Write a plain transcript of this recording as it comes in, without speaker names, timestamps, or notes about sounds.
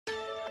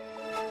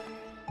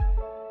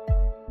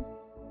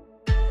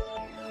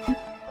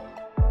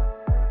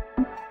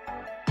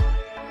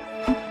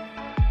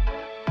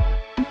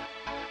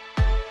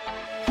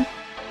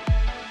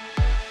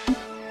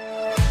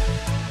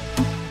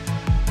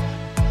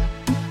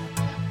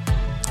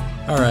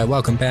All right,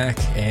 welcome back.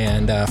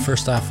 And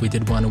first off, we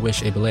did want to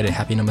wish a belated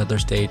Happy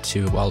Mother's Day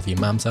to all of you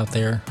moms out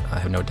there. I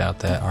have no doubt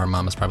that our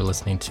mom is probably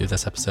listening to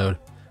this episode.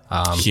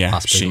 Yeah,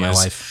 possibly she my is.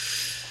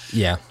 wife.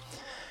 Yeah.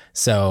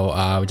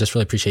 So we just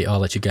really appreciate all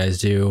that you guys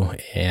do.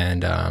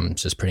 And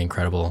it's just pretty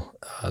incredible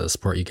the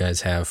support you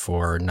guys have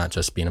for not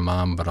just being a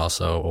mom, but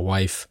also a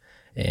wife.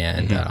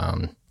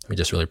 And we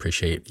just really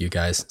appreciate you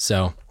guys.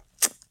 So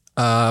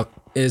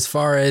as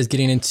far as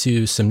getting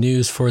into some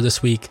news for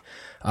this week,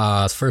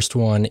 the first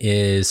one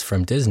is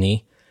from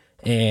Disney,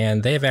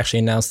 and they have actually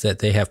announced that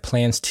they have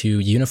plans to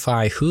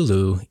unify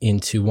Hulu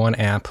into one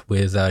app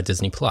with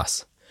Disney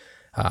Plus,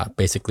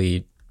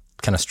 basically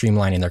kind of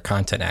streamlining their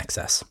content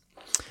access.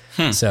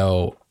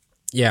 So,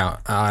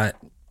 yeah,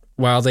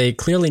 while they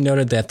clearly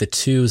noted that the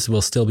twos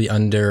will still be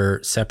under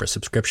separate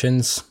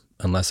subscriptions,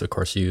 unless, of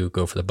course, you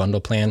go for the bundle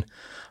plan,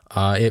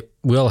 it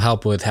will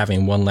help with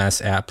having one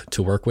less app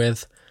to work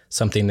with,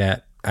 something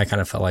that I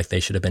kind of felt like they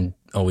should have been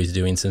always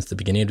doing since the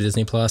beginning of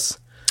Disney Plus.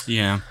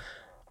 Yeah.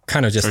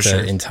 Kind of just For to sure.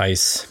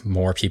 entice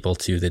more people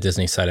to the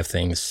Disney side of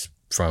things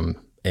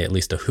from at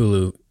least a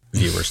Hulu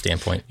viewer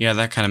standpoint. Yeah,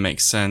 that kind of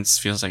makes sense.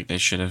 Feels like they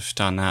should have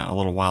done that a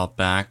little while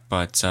back,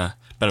 but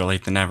better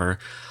late than never,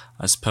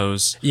 I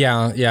suppose.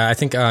 Yeah, I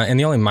think, and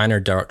the only minor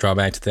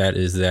drawback to that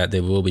is that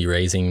they will be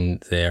raising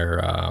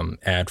their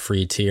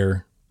ad-free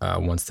tier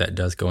once that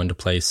does go into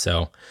place.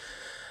 So,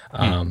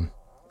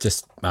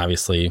 just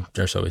obviously,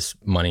 there's always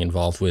money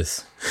involved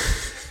with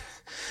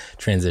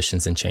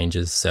transitions and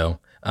changes. So,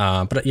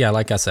 but yeah,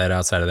 like I said,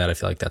 outside of that, I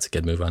feel like that's a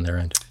good move on their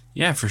end.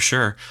 Yeah, for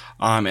sure.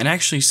 And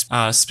actually,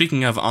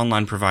 speaking of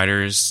online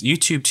providers,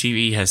 YouTube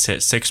TV has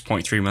hit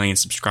 6.3 million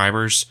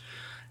subscribers.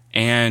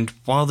 And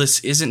while this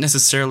isn't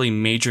necessarily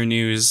major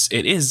news,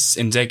 it is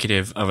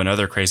indicative of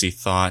another crazy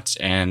thought,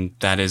 and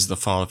that is the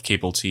fall of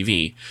cable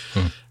TV.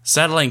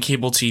 Satellite and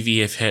cable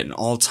TV have hit an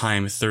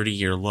all-time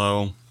 30-year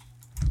low.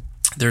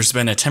 There's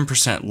been a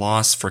 10%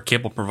 loss for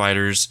cable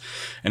providers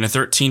and a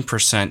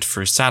 13%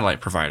 for satellite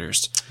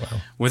providers.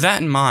 Wow. With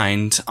that in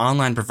mind,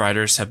 online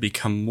providers have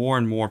become more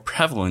and more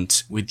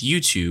prevalent, with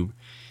YouTube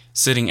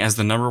sitting as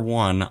the number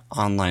one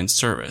online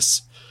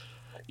service.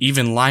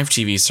 Even live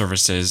TV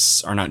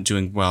services are not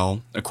doing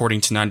well.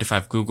 According to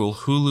 9to5 Google,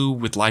 Hulu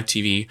with live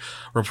TV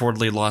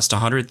reportedly lost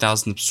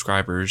 100,000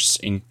 subscribers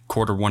in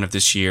quarter one of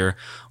this year,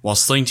 while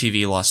Sling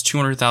TV lost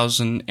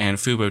 200,000 and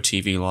Fubo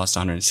TV lost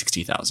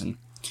 160,000.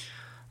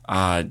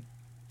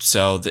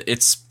 So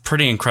it's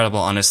pretty incredible,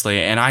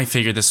 honestly. And I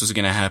figured this was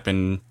going to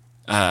happen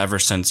ever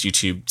since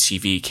YouTube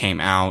TV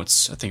came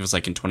out. I think it was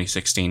like in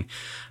 2016. I'm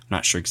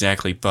not sure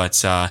exactly, but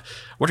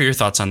what are your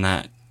thoughts on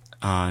that,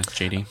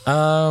 JD?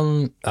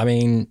 I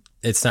mean,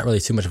 it's not really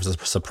too much of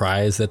a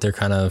surprise that they're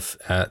kind of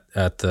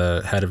at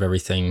the head of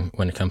everything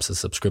when it comes to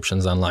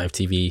subscriptions on live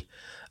TV.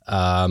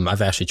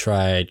 I've actually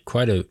tried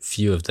quite a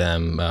few of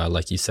them.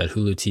 Like you said,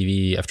 Hulu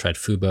TV, I've tried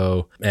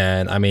Fubo,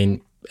 and I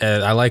mean,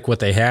 I like what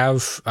they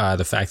have.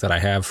 The fact that I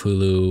have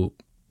Hulu,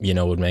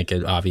 would make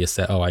it obvious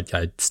that,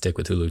 I'd stick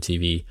with Hulu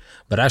TV.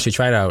 But I actually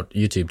tried out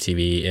YouTube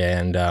TV,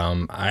 and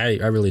I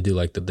really do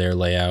like their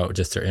layout,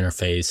 just their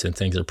interface, and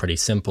things are pretty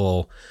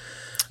simple.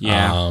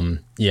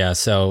 Yeah.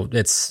 So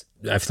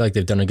I feel like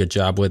they've done a good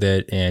job with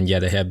it, and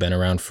they have been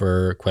around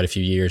for quite a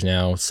few years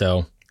now.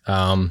 So,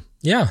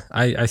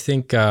 I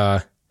think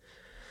the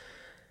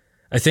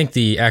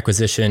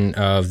acquisition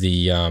of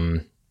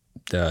the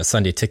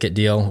Sunday ticket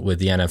deal with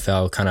the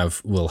NFL kind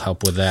of will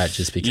help with that,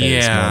 just because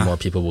more and more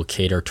people will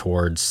cater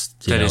towards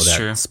that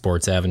true.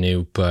 sports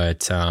avenue.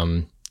 But I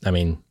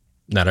mean,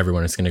 not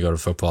everyone is going to go to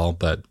football,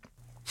 but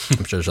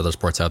I'm sure there's other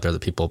sports out there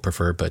that people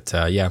prefer. But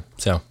so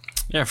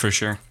Yeah, for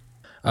sure.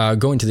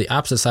 Going to the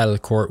opposite side of the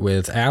court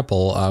with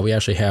Apple, we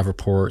actually have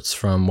reports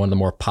from one of the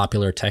more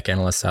popular tech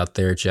analysts out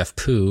there, Jeff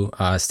Poo,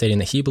 stating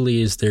that he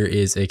believes there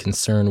is a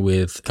concern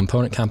with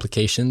component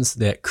complications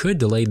that could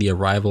delay the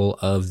arrival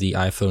of the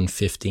iPhone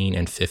 15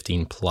 and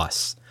 15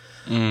 Plus.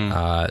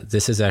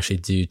 This is actually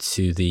due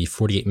to the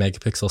 48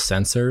 megapixel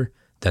sensor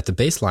that the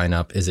base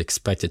lineup is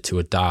expected to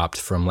adopt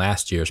from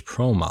last year's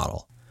Pro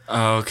model.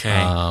 Okay.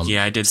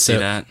 I did see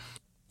that.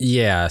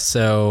 Yeah,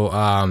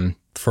 so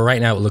for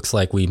right now, it looks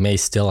like we may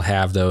still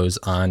have those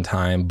on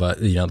time, but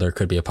there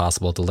could be a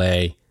possible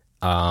delay.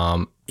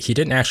 He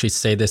didn't actually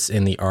say this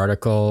in the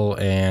article,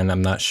 and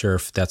I'm not sure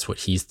if that's what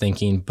he's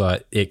thinking,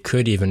 but it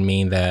could even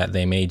mean that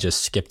they may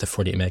just skip the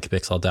 48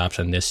 megapixel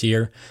adoption this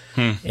year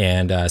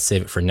and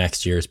save it for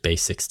next year's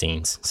base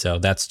 16s. So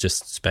that's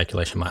just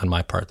speculation on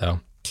my part, though.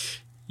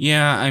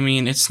 Yeah, I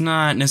mean, it's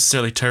not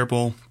necessarily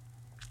terrible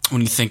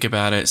when you think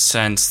about it,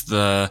 since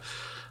the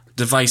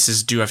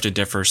devices do have to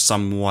differ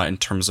somewhat in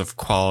terms of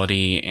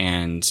quality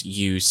and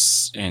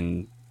use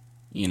and,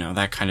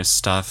 that kind of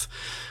stuff.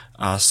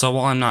 So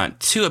while I'm not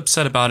too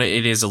upset about it,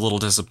 it is a little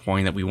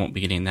disappointing that we won't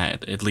be getting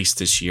that at least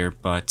this year,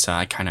 but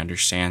I kind of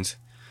understand.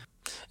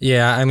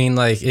 Yeah, I mean,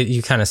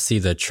 you kind of see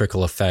the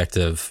trickle effect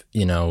of,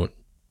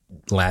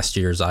 last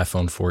year's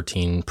iPhone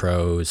 14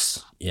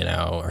 Pros,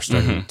 are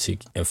starting to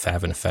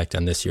have an effect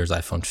on this year's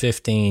iPhone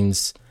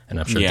 15s. And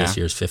I'm sure this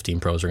year's 15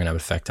 Pros are going to have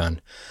an effect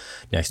on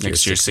next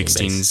year's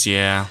 16s.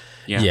 Yeah.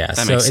 That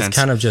so makes sense. It's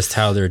kind of just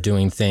how they're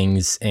doing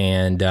things.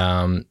 And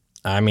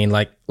I mean,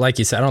 like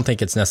you said, I don't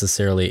think it's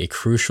necessarily a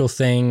crucial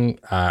thing.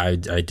 I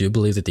do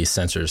believe that these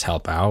sensors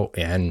help out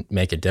and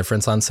make a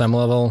difference on some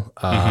level.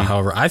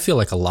 However, I feel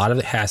like a lot of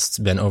it I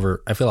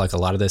feel like a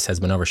lot of this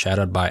has been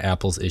overshadowed by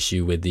Apple's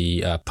issue with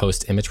the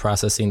post-image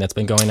processing that's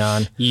been going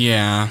on.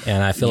 Yeah.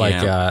 And I feel like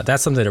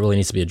that's something that really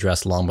needs to be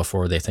addressed long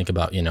before they think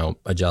about,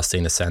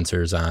 adjusting the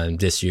sensors on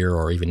this year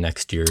or even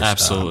next year's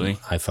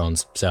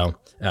iPhones. So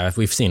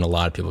we've seen a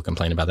lot of people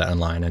complain about that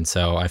online. And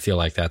so I feel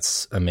like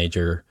that's a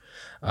major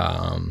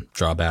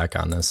drawback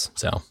on this.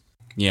 So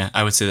yeah,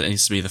 I would say that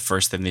needs to be the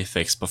first thing they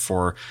fix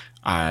before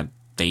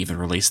they even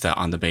release that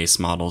on the base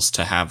models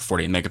to have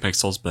 48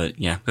 megapixels. But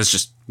yeah, that's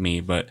just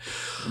me. But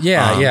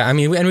yeah. I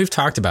mean, and we've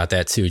talked about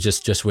that too,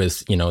 just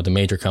with, the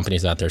major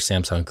companies out there,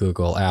 Samsung,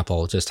 Google,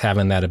 Apple, just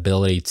having that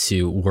ability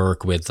to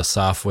work with the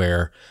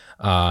software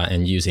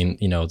and using,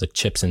 the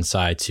chips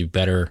inside to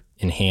better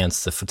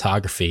enhance the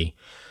photography.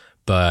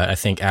 But I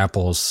think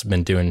Apple's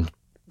been doing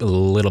a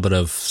little bit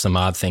of some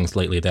odd things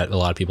lately that a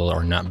lot of people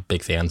are not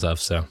big fans of.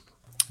 So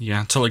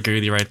yeah, totally agree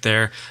with you right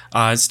there.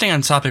 Staying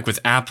on topic with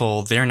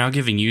Apple, they're now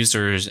giving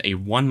users a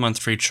 1-month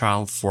free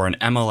trial for an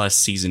MLS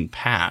season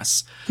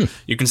pass.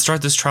 You can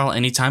start this trial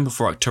anytime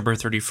before October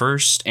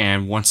 31st,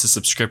 and once the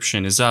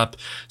subscription is up,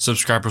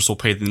 subscribers will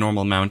pay the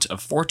normal amount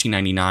of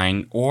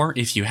 $14.99, or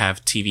if you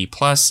have TV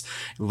Plus,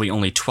 it will be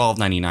only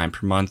 $12.99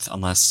 per month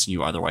unless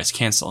you otherwise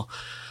cancel.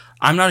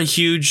 I'm not a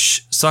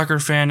huge soccer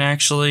fan,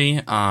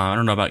 actually. I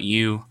don't know about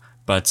you,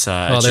 but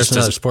there's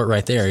another sport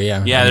right there.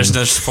 Yeah, there's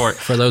another sport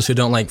for those who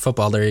don't like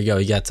football. There you go.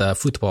 You got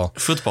football.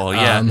 Football,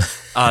 yeah.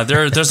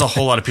 There's a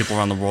whole lot of people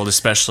around the world,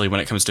 especially when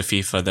it comes to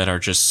FIFA, that are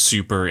just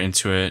super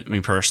into it. I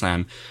mean, personally,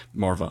 I'm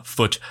more of a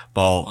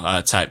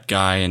football type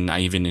guy, and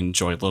I even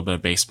enjoy a little bit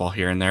of baseball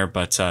here and there.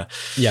 But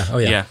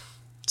yeah.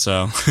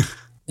 So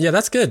yeah,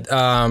 that's good.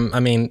 That's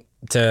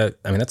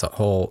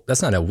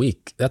not a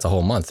week. That's a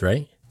whole month,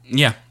 right?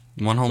 Yeah.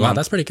 One whole month. Wow,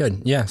 that's pretty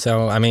good. Yeah.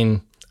 So, I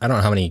mean, I don't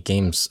know how many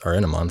games are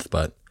in a month,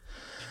 but.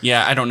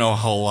 Yeah, I don't know a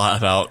whole lot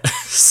about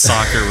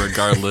soccer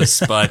regardless,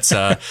 but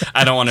I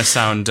don't want to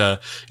sound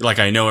like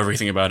I know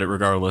everything about it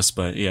regardless,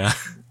 but yeah.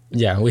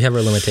 Yeah, we have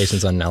our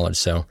limitations on knowledge.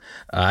 So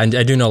I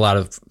do know a lot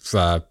of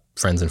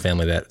friends and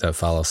family that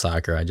follow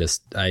soccer. I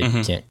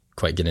can't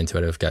quite get into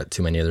it. I've got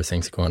too many other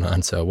things going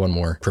on. So one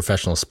more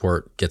professional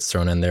sport gets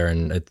thrown in there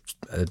and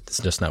it's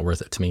just not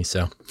worth it to me.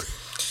 So.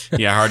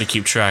 Yeah, hard to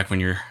keep track when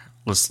you're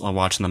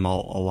watching them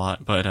all a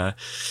lot, but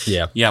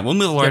we'll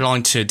move right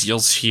along to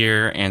deals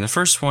here, and the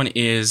first one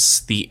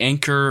is the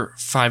Anchor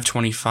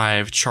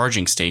 525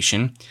 charging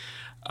station.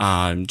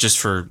 Just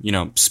for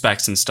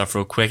specs and stuff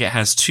real quick, it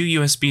has 2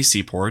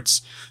 USB-C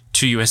ports,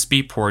 2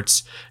 USB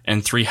ports,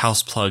 and 3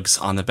 house plugs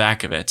on the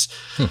back of it.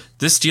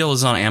 This deal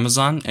is on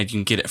Amazon, and you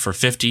can get it for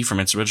 $50 from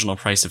its original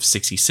price of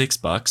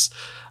 $66,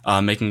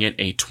 making it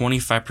a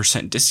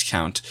 25%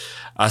 discount.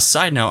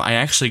 Side note, I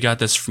actually got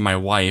this from my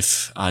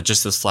wife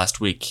just this last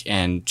week,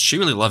 and she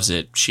really loves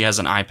it. She has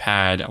an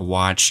iPad, a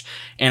watch,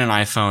 and an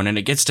iPhone, and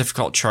it gets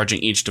difficult charging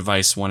each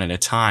device one at a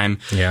time.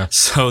 Yeah.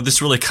 So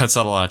this really cuts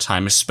out a lot of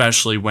time,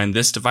 especially when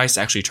this device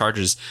actually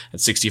charges at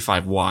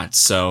 65 watts.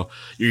 So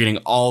you're getting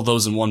all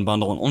those in one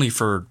bundle and only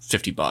for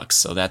 $50.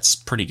 So that's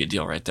a pretty good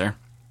deal right there.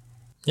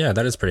 Yeah,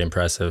 that is pretty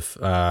impressive.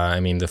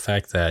 The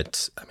fact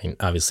that,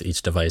 obviously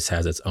each device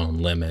has its own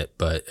limit,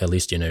 but at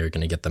least you're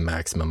going to get the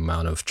maximum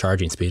amount of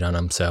charging speed on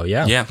them. So,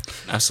 yeah. Yeah,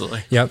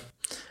 absolutely. Yep.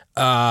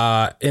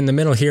 In the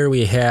middle here,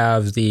 we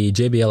have the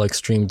JBL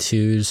Extreme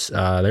 2s.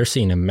 They're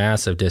seeing a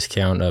massive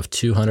discount of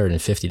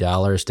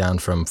 $250 down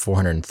from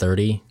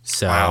 $430.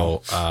 So,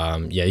 wow.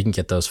 You can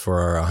get those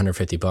for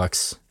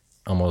 $150.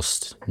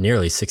 Almost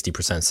nearly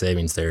 60%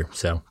 savings there.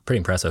 So pretty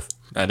impressive.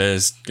 That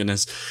is,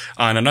 goodness.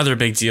 And another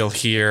big deal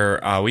here,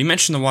 we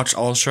mentioned the Watch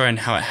Ultra and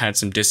how it had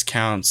some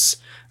discounts,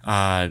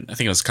 I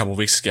think it was a couple of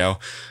weeks ago.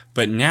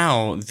 But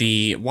now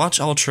the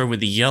Watch Ultra with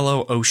the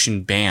Yellow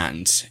Ocean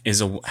Band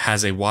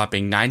has a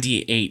whopping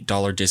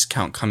 $98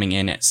 discount coming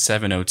in at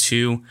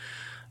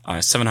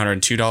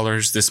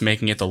 $702, this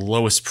making it the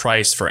lowest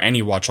price for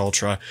any Watch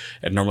Ultra,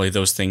 and normally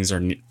those things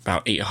are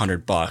about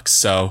 $800.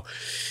 So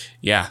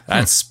yeah,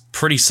 that's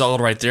pretty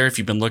solid right there. If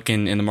you've been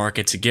looking in the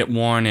market to get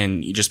one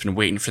and you've just been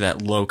waiting for that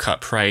low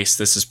cut price,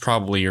 this is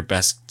probably your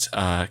best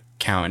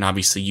count. And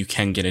obviously you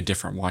can get a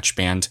different watch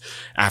band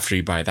after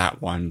you buy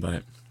that one,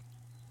 but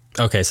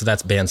okay, so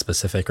that's band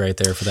specific right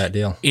there for that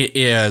deal. It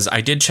is.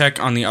 I did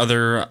check on the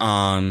other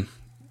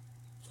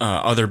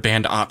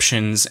band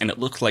options, and it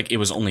looked like it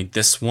was only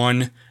this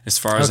one as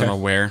far as I'm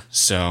aware.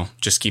 So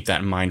just keep that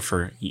in mind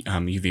for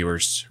you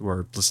viewers who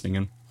are listening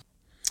in.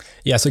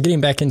 Yeah, so getting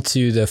back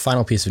into the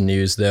final piece of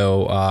news,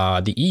 though,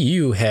 the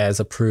EU has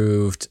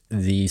approved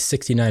the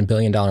 $69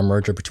 billion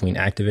merger between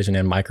Activision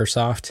and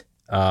Microsoft.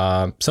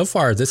 So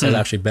far, this has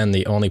actually been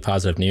the only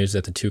positive news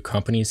that the two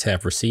companies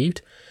have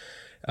received,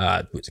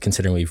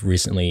 considering we've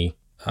recently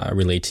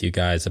relayed to you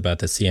guys about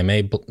the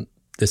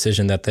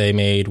decision that they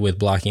made with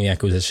blocking the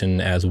acquisition,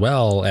 as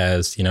well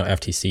as,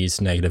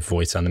 FTC's negative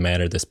voice on the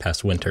matter this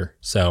past winter.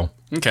 So,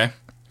 okay.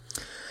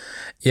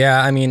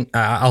 Yeah, I mean,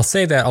 I'll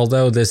say that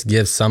although this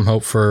gives some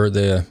hope for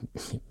the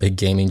big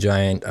gaming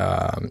giant,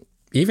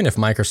 even if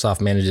Microsoft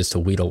manages to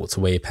wheedle its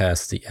way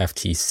past the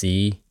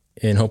FTC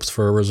in hopes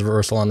for a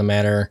reversal on the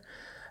matter,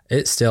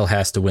 it still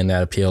has to win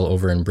that appeal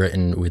over in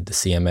Britain with the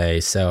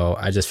CMA. So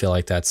I just feel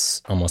like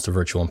that's almost a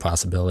virtual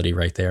impossibility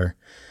right there.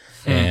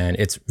 And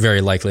it's very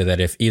likely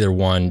that if either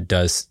one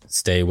does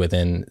stay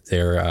within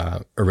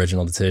their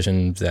original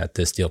decision, that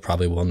this deal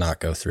probably will not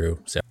go through.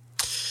 So,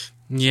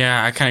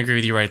 yeah, I kind of agree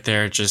with you right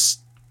there.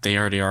 Just they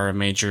already are a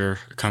major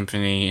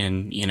company,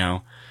 and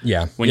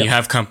when you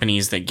have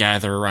companies that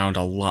gather around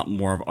a lot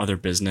more of other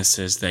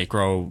businesses, they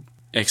grow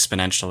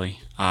exponentially,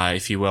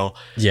 if you will.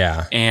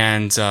 Yeah,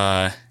 and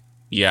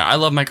I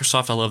love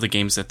Microsoft. I love the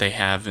games that they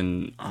have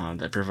and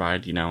that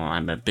provide.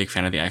 I'm a big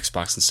fan of the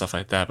Xbox and stuff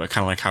like that. But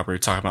kind of like how we were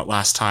talking about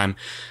last time,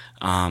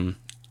 I'm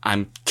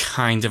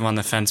kind of on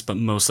the fence, but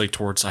mostly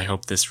towards I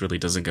hope this really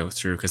doesn't go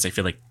through, because I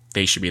feel like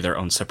they should be their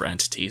own separate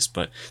entities.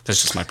 But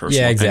that's just my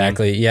personal opinion.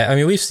 Exactly. Yeah, I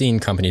mean, we've seen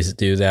companies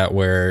do that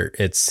where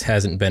it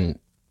hasn't been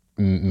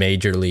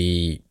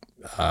majorly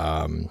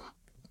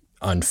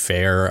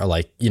unfair.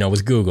 Like,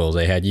 with Google,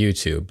 they had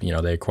YouTube.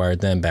 They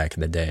acquired them back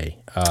in the day.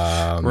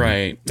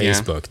 Right.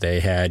 Facebook, they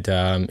had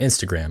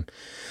Instagram.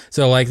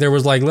 So like there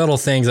was like little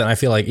things, and I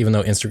feel like even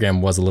though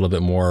Instagram was a little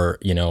bit more,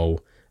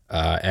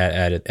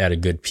 at a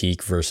good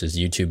peak versus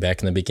YouTube back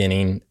in the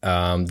beginning,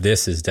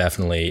 this is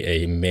definitely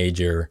a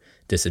major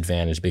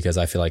disadvantage, because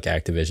I feel like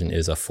Activision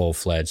is a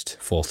full-fledged,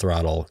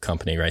 full-throttle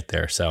company right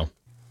there. So,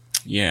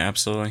 yeah,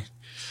 absolutely.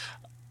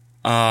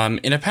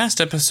 In a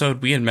past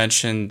episode, we had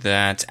mentioned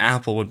that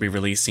Apple would be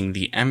releasing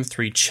the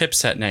M3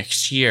 chipset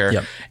next year,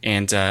 yep.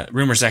 And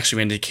rumors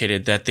actually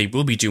indicated that they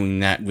will be doing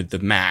that with the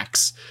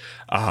Macs,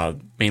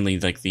 mainly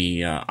like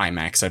the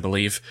iMacs, I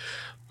believe.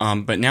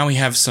 But now we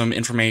have some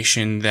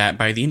information that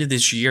by the end of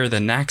this year, the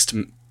next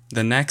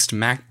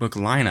MacBook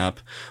lineup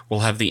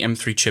will have the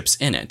M3 chips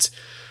in it.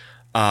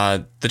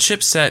 The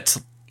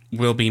chipset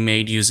will be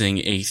made using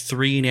a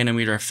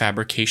 3nm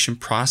fabrication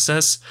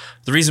process.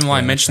 The reason why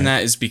I mention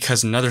that is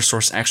because another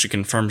source actually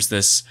confirms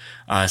this,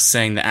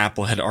 saying that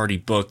Apple had already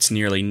booked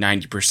nearly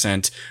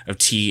 90% of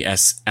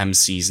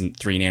TSMC's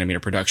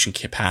 3nm production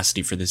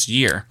capacity for this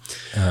year.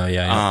 So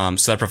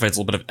that provides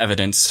a little bit of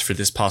evidence for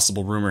this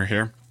possible rumor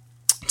here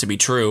to be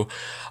true.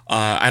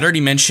 I'd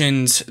already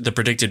mentioned the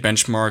predicted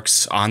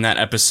benchmarks on that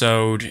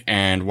episode,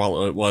 and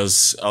while it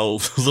was a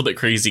little bit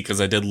crazy because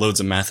I did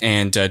loads of math,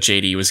 and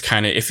JD was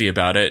kind of iffy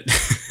about it,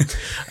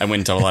 I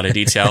went into a lot of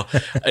detail.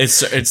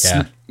 It's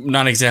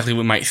not exactly what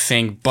we might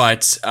think,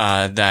 but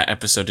that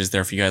episode is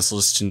there for you guys to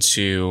listen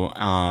to.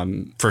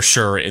 For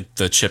sure,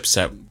 the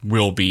chipset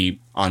will be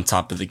on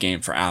top of the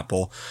game for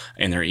Apple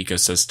and their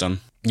ecosystem.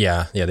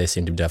 Yeah, they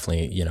seem to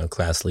definitely,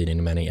 class leading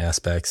in many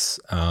aspects.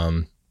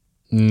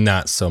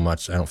 Not so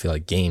much, I don't feel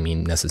like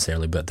gaming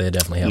necessarily, but they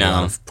definitely have a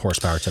lot of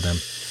horsepower to them.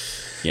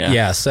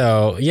 Yeah.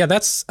 So,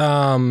 that's,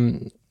 now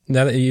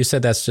that you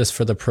said that's just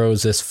for the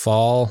pros this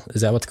fall,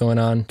 is that what's going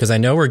on? Because I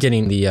know we're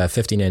getting the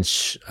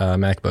 15-inch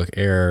MacBook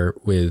Air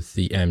with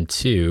the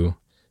M2,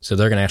 so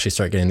they're going to actually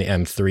start getting the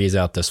M3s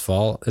out this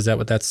fall. Is that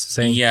what that's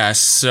saying? Yeah,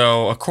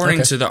 so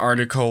according to the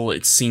article,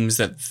 it seems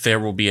that there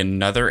will be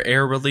another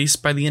Air release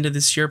by the end of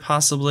this year,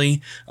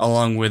 possibly,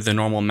 along with the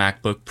normal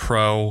MacBook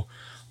Pro.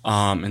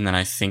 And then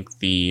I think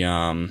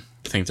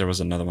there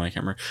was another one, I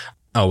can't remember.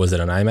 Oh, was it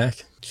an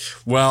iMac?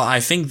 Well, I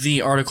think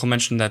the article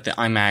mentioned that the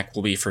iMac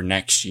will be for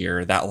next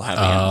year. That will have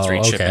the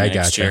M3 chip in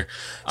next year.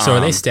 So are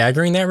they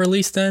staggering that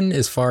release then,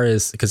 as far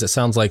as, because it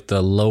sounds like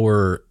the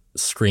lower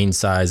screen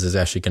size is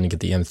actually going to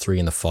get the M3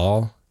 in the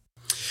fall?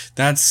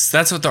 That's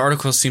what the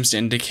article seems to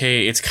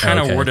indicate. It's kind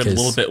of worded a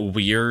little bit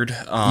weird.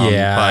 But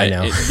I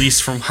know. At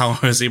least from how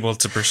I was able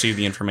to perceive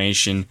the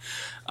information,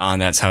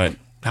 that's how it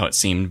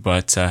seemed.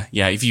 But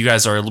if you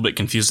guys are a little bit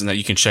confused in that,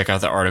 you can check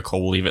out the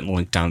article. We'll leave it in the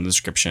link down in the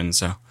description.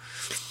 So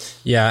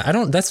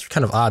yeah, that's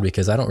kind of odd,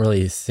 because I don't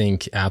really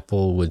think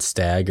Apple would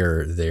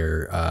stagger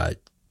their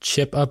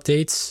chip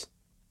updates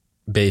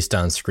based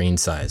on screen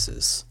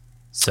sizes.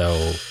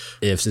 So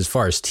if, as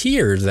far as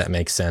tiers, that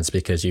makes sense,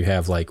 because you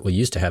have you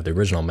used to have the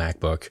original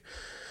MacBook,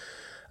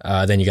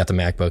 then you got the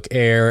MacBook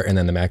Air, and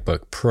then the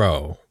MacBook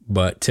Pro.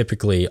 But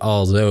typically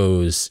all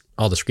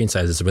the screen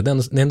sizes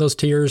within those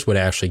tiers would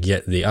actually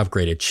get the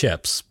upgraded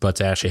chips. But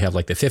to actually have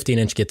the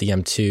 15-inch get the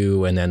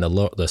M2, and then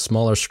the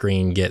smaller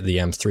screen get the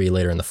M3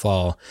 later in the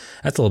fall,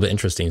 that's a little bit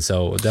interesting.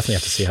 So we'll definitely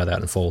have to see how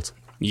that unfolds.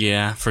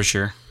 Yeah, for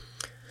sure.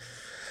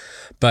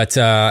 But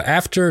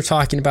after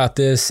talking about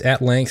this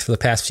at length for the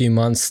past few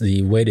months,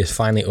 the wait is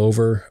finally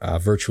over.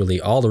 Virtually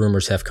all the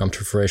rumors have come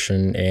to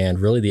fruition, and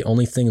really the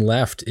only thing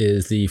left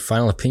is the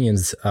final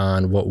opinions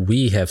on what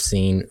we have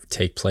seen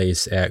take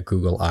place at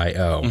Google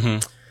I/O.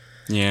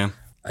 Mm-hmm. Yeah.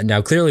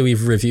 Now, clearly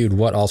we've reviewed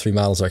what all three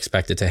models are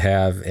expected to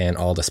have and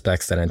all the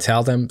specs that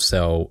entail them,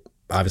 so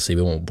obviously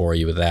we won't bore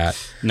you with that.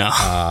 No.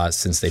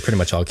 Since they pretty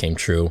much all came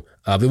true.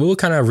 But we'll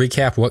kind of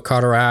recap what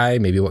caught our eye,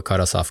 maybe what caught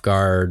us off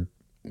guard,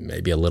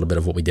 maybe a little bit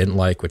of what we didn't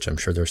like, which I'm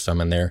sure there's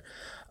some in there.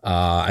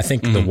 I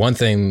think the one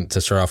thing to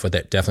start off with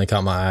that definitely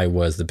caught my eye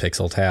was the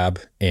Pixel tab,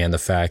 and the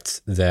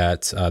fact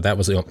that that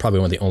was probably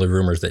one of the only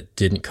rumors that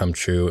didn't come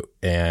true,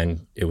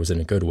 and it was in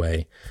a good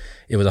way.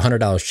 It was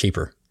 $100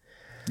 cheaper.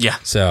 Yeah.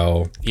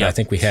 So I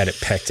think we had it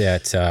pegged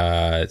at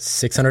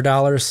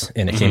 $600,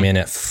 and it came in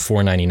at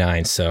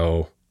 $499.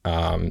 So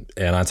and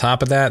on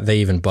top of that, they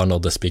even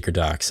bundled the speaker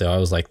dock. So I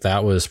was like,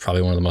 that was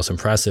probably one of the most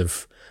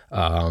impressive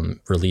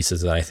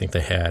releases that I think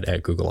they had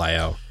at Google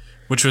I/O.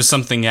 Which was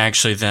something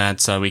actually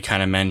that we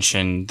kind of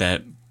mentioned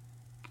that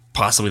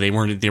possibly they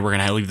were going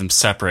to leave them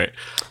separate.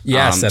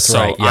 Yes, that's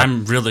right. So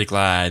I'm really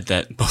glad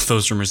that both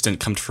those rumors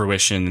didn't come to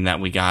fruition and that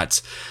we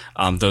got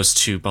those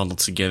two bundled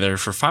together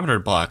for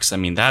 $500. I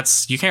mean,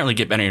 you can't really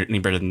get any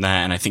better than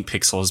that. And I think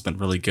Pixel has been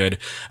really good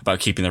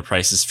about keeping their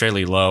prices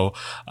fairly low,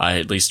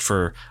 at least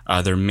for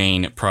their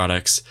main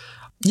products.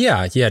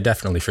 Yeah,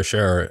 definitely, for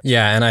sure.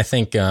 Yeah, and I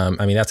think,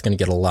 that's going to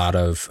get a lot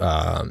of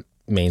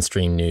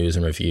mainstream news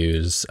and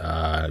reviews.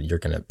 You're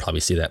going to probably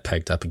see that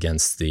pegged up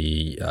against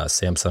the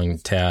Samsung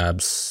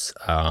tabs,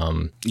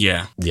 the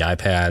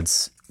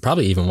iPads,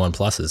 probably even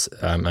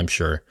OnePluses, I'm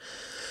sure.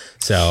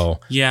 So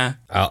yeah,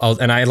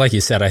 and like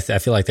you said, I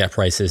feel like that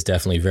price is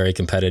definitely very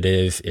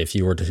competitive. If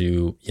you were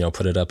to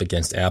put it up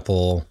against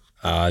Apple,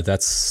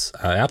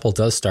 Apple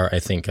does start, I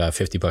think,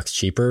 $50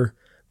 cheaper,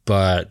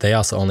 but they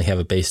also only have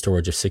a base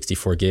storage of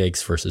 64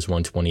 gigs versus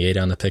 128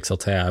 on the Pixel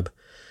tab.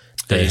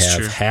 They have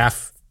true.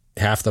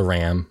 half the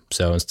RAM,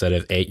 so instead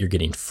of 8, you're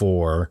getting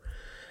 4,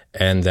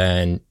 and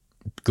then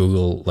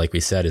Google, like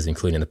we said, is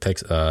including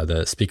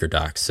the speaker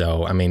dock.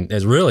 So I mean,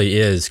 it really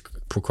is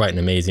quite an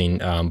amazing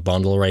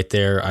bundle right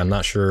there. I'm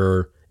not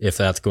sure if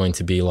that's going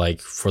to be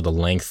like for the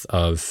length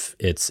of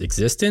its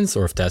existence,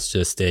 or if that's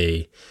just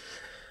a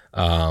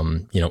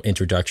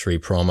introductory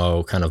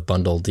promo kind of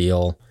bundle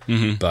deal.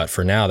 But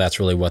for now,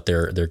 that's really what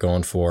they're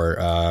going for.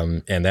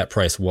 And that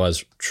price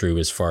was true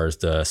as far as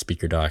the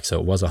speaker dock. So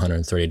it was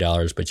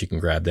 $130, but you can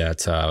grab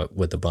that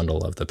with the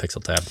bundle of the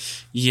Pixel tab.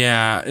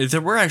 Yeah,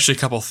 there were actually a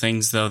couple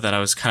things, though, that I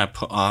was kind of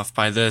put off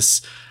by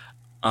this.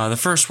 The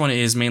first one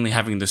is mainly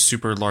having the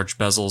super large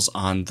bezels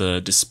on the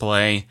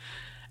display.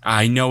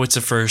 I know it's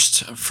a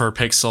first for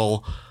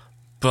Pixel,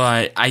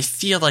 but I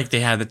feel like they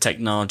had the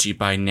technology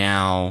by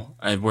now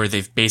where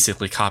they've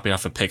basically copied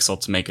off a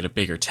Pixel to make it a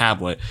bigger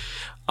tablet,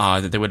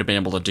 that they would have been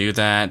able to do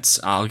that.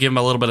 I'll give them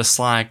a little bit of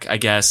slack, I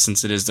guess,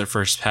 since it is their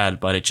first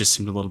pad, but it just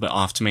seemed a little bit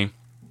off to me.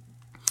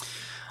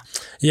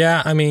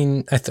 Yeah, I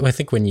mean, I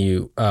think when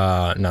you,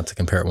 not to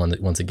compare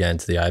it once again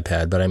to the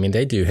iPad, but I mean,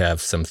 they do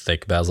have some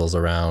thick bezels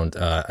around.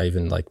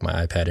 Even like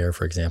my iPad Air,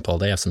 for example,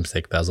 they have some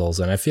thick bezels,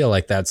 and I feel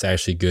like that's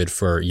actually good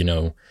for,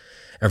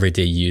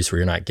 everyday use where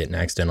you're not getting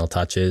accidental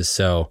touches.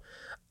 So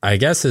I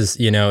guess as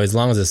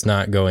long as it's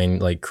not going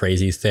like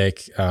crazy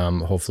thick,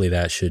 hopefully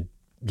that should,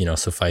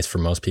 suffice for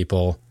most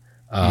people.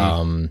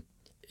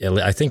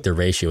 I think the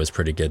ratio is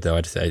pretty good though.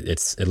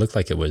 It looked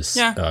like it was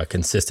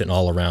consistent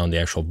all around the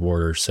actual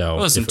border. So it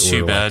wasn't if it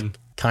too were bad. Like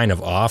kind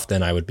of off,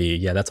 then I would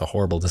be, that's a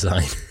horrible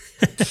design.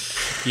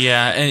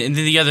 Yeah. And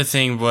then the other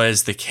thing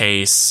was the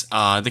case.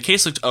 The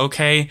case looked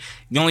okay.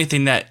 The only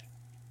thing that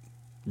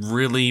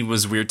really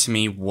was weird to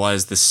me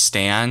was the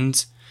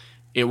stand.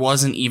 It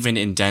wasn't even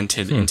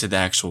indented into the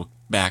actual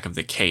back of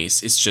the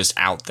case. It's just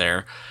out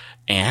there.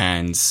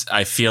 And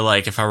I feel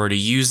like if I were to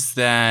use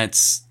that,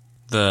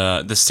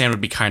 the stand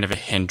would be kind of a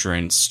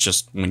hindrance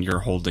just when you're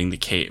holding the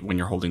case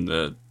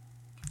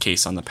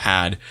on the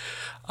pad.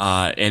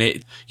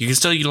 And you can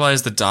still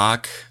utilize the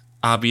dock,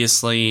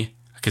 obviously,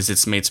 because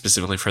it's made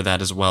specifically for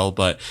that as well.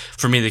 But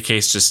for me, the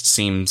case just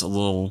seems a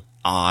little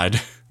odd.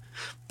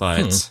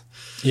 But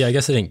yeah, I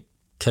guess I didn't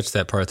catch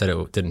that part that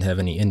it didn't have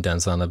any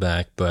indents on the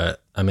back.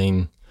 But I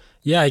mean,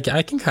 yeah,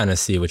 I can kind of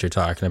see what you're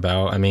talking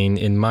about. I mean,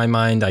 in my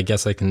mind, I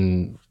guess I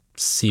can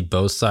see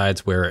both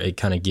sides where it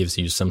kind of gives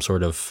you some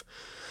sort of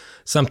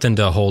something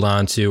to hold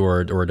on to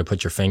or to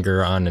put your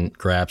finger on and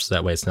grab, so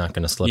that way it's not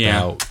going to slip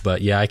out.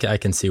 But yeah, I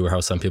can see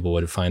how some people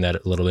would find that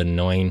a little bit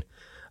annoying.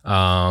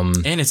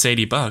 And it's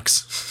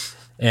 $80.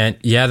 And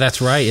yeah,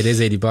 that's right. It is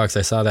 $80.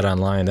 I saw that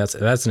online.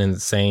 That's an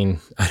insane.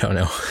 I don't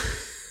know.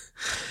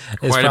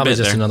 It's probably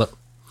just another.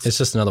 It's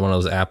just another one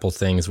of those Apple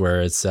things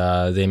where it's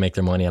they make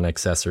their money on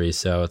accessories,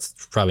 so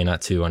it's probably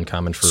not too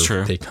uncommon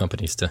for big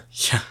companies to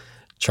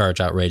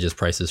charge outrageous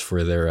prices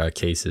for their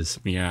cases.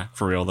 Yeah,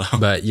 for real though.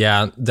 But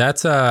yeah,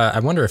 that's I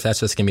wonder if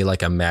that's just gonna be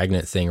like a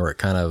magnet thing where it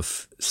kind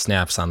of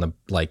snaps on the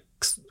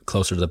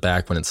closer to the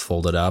back when it's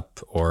folded up,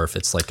 or if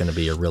it's like going to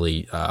be a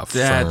really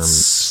firm,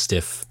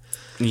 stiff.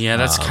 Yeah,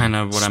 that's kind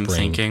of what spring. I'm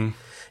thinking.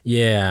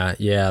 Yeah,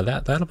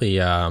 that'll be.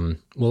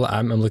 Well,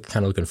 I'm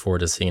kind of looking forward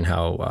to seeing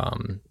how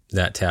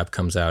that tab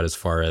comes out as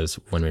far as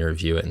when we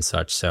review it and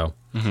such. So,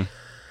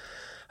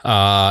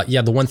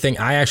 the one thing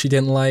I actually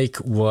didn't like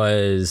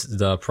was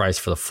the price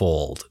for the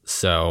Fold.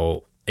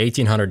 So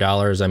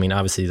 $1,800. I mean,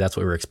 obviously that's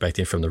what we were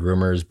expecting from the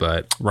rumors,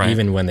 but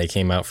even when they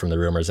came out from the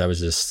rumors,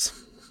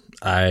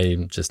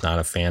 I'm just not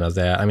a fan of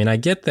that. I mean, I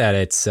get that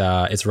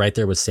it's right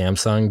there with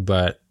Samsung,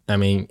 but I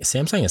mean,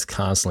 Samsung is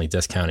constantly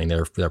discounting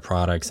their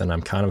products, and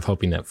I'm kind of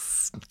hoping that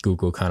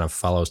Google kind of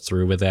follows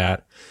through with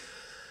that.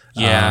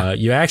 Yeah.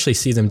 You actually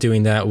see them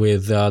doing that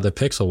with the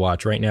Pixel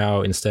Watch right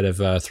now. Instead of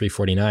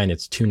 $349,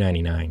 it's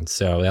 $299.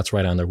 So that's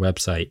right on their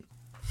website.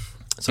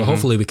 So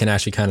hopefully we can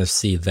actually kind of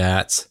see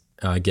that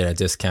get a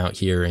discount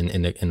here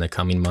in the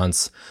coming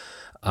months.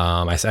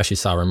 I actually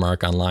saw a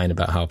remark online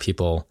about how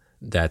people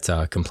that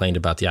complained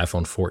about the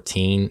iPhone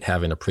 14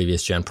 having a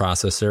previous gen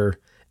processor,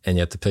 and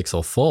yet the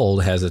Pixel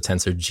Fold has a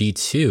Tensor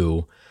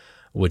G2,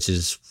 which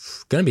is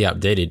going to be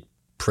outdated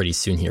pretty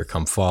soon here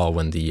come fall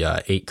when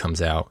the 8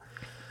 comes out.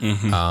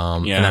 And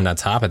then on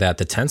top of that,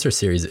 the Tensor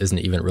series isn't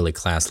even really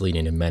class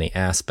leading in many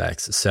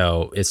aspects.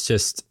 So it's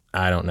just,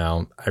 I don't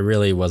know. I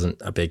really wasn't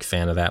a big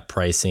fan of that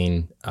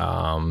pricing.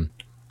 I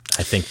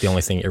think the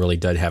only thing it really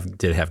did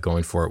have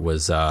going for it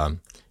was,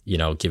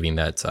 giving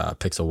that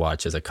Pixel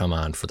Watch as a come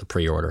on for the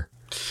pre-order.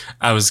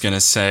 I was going to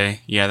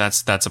say, yeah,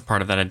 that's a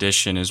part of that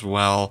edition as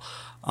well.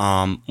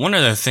 One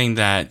other thing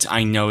that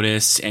I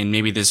noticed, and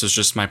maybe this was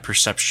just my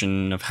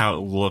perception of how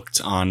it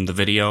looked on the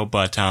video,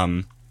 but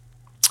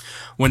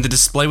when the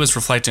display was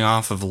reflecting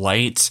off of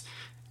light,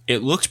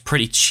 it looked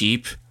pretty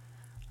cheap.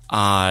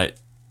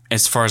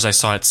 As far as I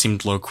saw, it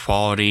seemed low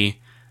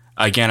quality.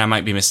 Again, I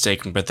might be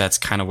mistaken, but that's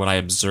kind of what I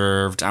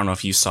observed. I don't know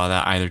if you saw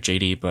that either,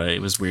 JD, but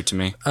it was weird to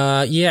me.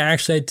 Yeah,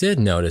 actually, I did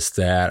notice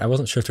that. I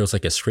wasn't sure if there was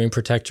like a screen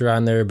protector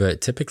on there,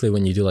 but typically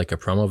when you do like a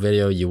promo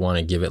video, you want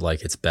to give it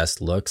like its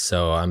best look.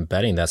 So I'm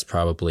betting that's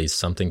probably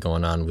something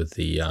going on with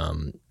the,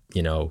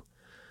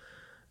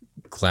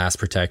 glass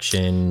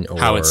protection or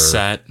how it's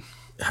set.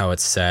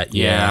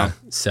 Yeah.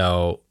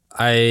 So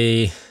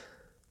that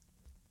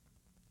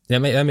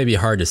may be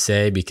hard to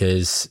say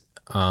because,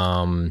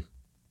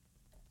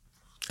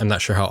 I'm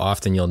not sure how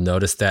often you'll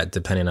notice that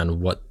depending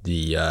on what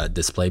the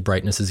display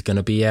brightness is going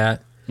to be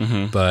at.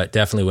 But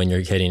definitely when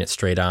you're hitting it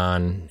straight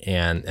on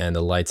and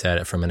the light's at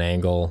it from an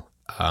angle,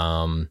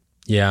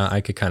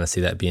 I could kind of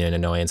see that being an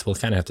annoyance. We'll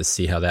kind of have to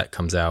see how that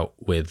comes out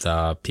with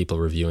people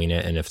reviewing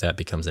it and if that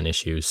becomes an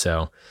issue.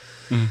 So,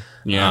 I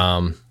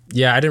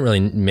didn't really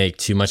make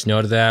too much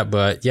note of that.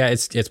 But yeah,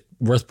 it's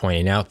worth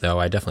pointing out, though.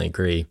 I definitely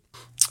agree.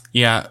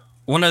 Yeah.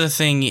 One other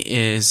thing we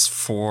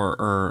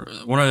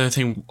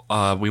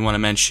want to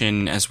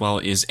mention as well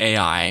is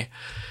AI.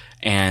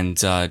 And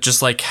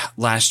just like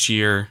last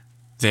year,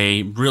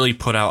 they really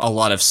put out a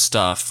lot of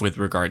stuff with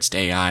regards to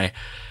AI.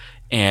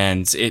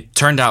 And it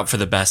turned out for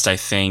the best, I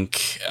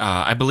think.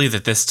 I believe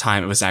that this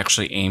time it was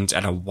actually aimed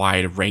at a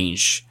wide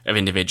range of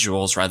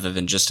individuals rather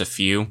than just a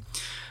few.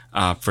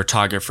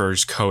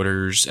 Photographers,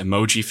 coders,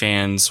 emoji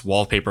fans,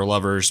 wallpaper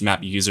lovers,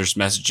 map users,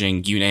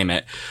 messaging, you name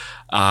it.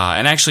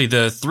 And actually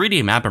the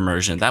 3D map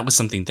immersion, that was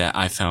something that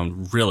I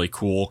found really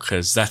cool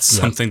because that's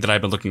something that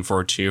I've been looking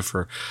forward to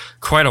for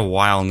quite a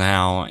while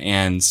now.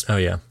 And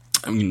I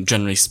mean,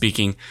 generally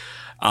speaking,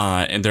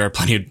 and there are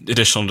plenty of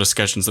additional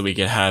discussions that we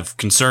could have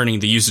concerning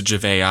the usage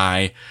of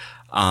AI,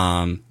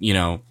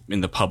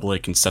 in the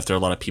public and stuff. There are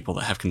a lot of people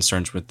that have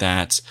concerns with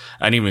that.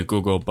 And even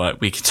Google, but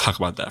we could talk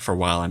about that for a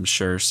while, I'm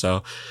sure.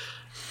 So,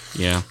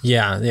 yeah.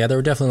 There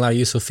were definitely a lot of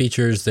useful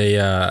features. They,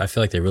 I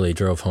feel like they really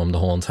drove home the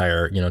whole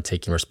entire,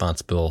 taking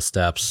responsible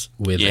steps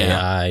with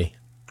AI.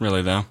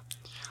 Really, though.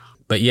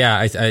 But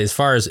yeah, as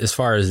far as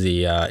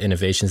the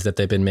innovations that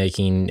they've been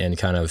making and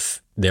kind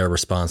of their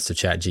response to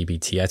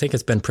ChatGPT, I think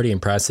it's been pretty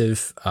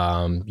impressive.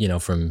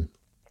 From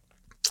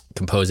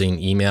composing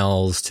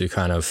emails to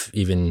kind of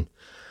even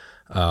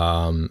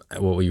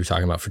what we were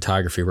talking about,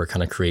 photography, where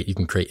you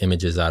can create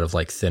images out of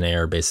like thin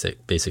air,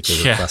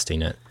 basically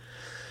requesting it.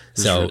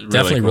 So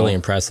definitely really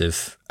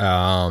impressive.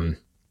 No,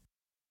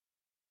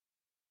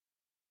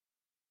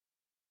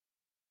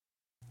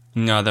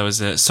 that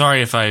was it.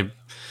 Sorry if I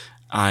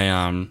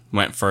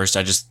went first.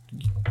 I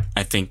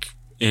think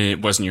it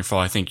wasn't your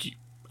fault. I think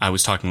I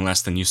was talking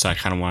less than you, so I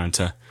kind of wanted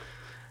to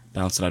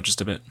balance it out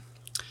just a bit.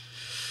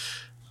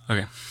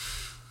 Okay.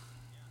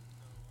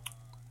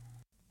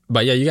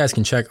 But yeah, you guys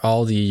can check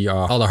all the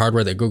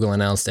hardware that Google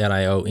announced at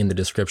I/O in the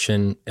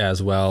description,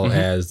 as well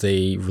as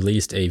they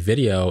released a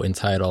video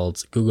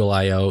entitled Google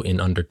I/O in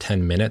under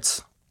 10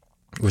 minutes,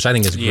 which I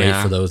think is great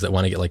for those that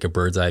want to get like a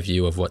bird's eye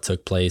view of what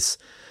took place.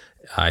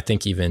 I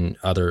think even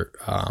other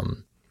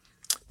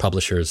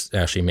publishers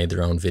actually made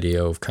their own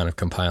video of kind of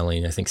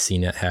compiling. I think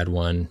CNET had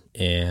one,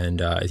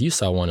 and you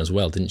saw one as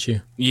well, didn't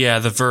you? Yeah,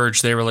 The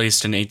Verge, they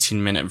released an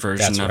 18-minute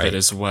version of it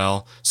as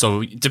well.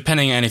 So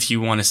depending on if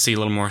you want to see a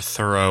little more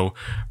thorough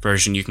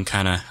version, you can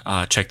kind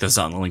of check those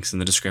out in the links in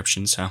the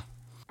description. So,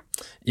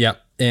 yeah.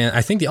 And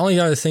I think the only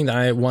other thing that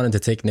I wanted to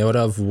take note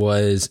of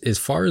was, as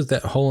far as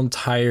that whole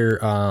entire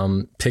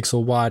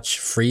Pixel Watch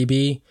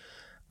freebie,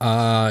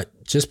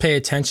 just pay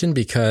attention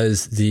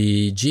because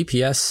the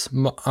GPS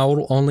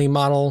only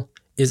model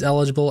is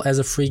eligible as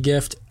a free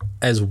gift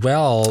as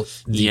well.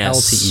 The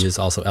LTE is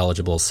also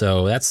eligible.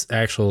 So that's an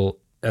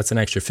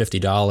extra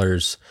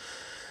 $50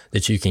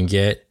 that you can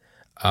get.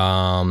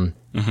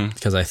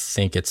 Because I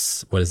think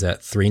it's, what is that?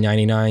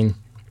 $399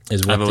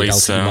 is what the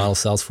LTE model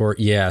sells for.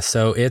 Yeah.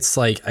 So it's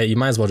like, you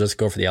might as well just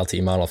go for the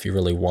LTE model if you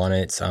really want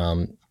it.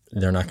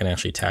 they're not going to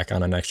actually tack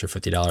on an extra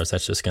 $50.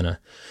 That's just going to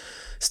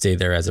stay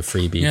there as a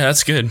freebie. Yeah,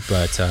 that's good.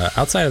 But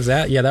outside of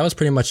that, that was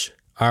pretty much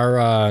our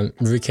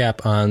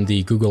recap on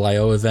the Google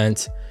I/O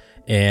event.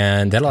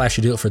 And that'll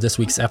actually do it for this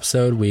week's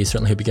episode. We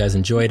certainly hope you guys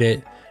enjoyed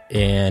it.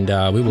 And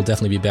we will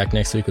definitely be back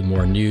next week with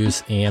more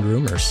news and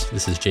rumors.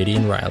 This is JD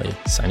and Riley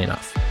signing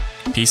off.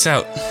 Peace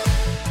out.